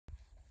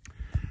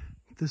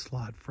this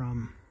lot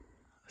from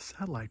a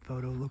satellite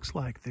photo, looks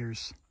like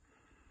there's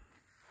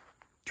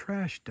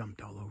trash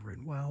dumped all over it.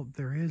 Well,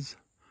 there is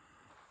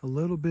a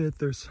little bit.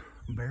 There's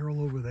a barrel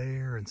over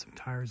there and some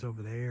tires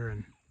over there,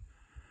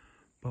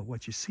 but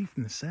what you see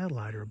from the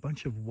satellite are a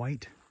bunch of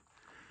white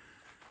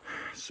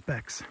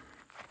specks.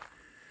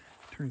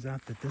 Turns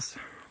out that this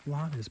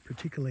lot is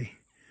particularly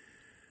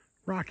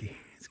rocky.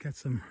 It's got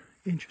some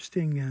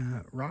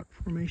interesting rock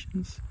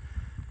formations.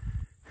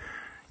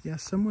 Yeah,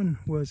 someone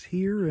was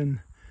here and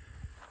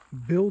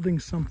building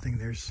something.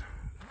 There's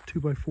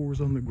 2x4s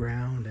on the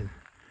ground, and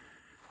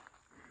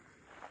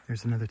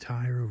there's another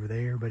tire over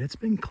there, but it's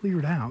been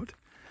cleared out.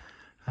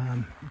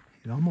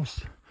 It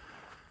almost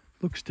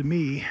looks to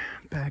me,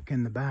 back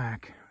in the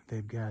back,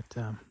 they've got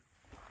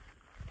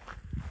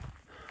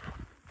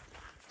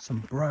some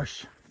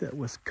brush that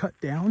was cut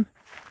down,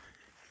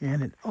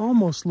 and it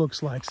almost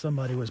looks like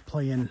somebody was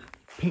playing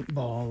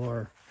paintball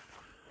or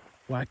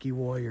wacky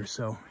warrior.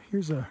 So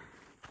here's a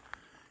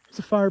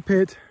fire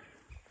pit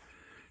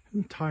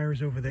and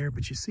tires over there,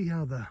 but you see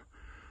how the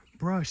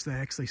brush they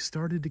actually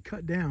started to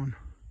cut down.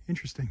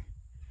 Interesting.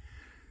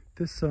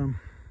 This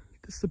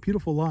is a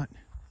beautiful lot.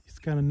 It's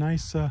got a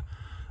nice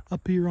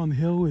up here on the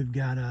hill. We've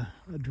got a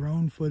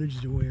drone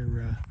footage to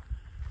where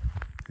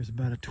there's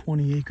about a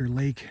 20-acre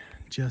lake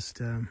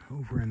just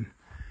over in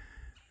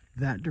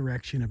that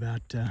direction,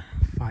 about a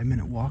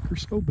 5-minute walk or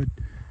so, but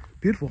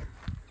beautiful.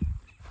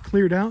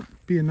 Cleared out.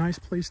 Be a nice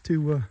place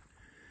to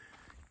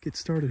get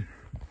started.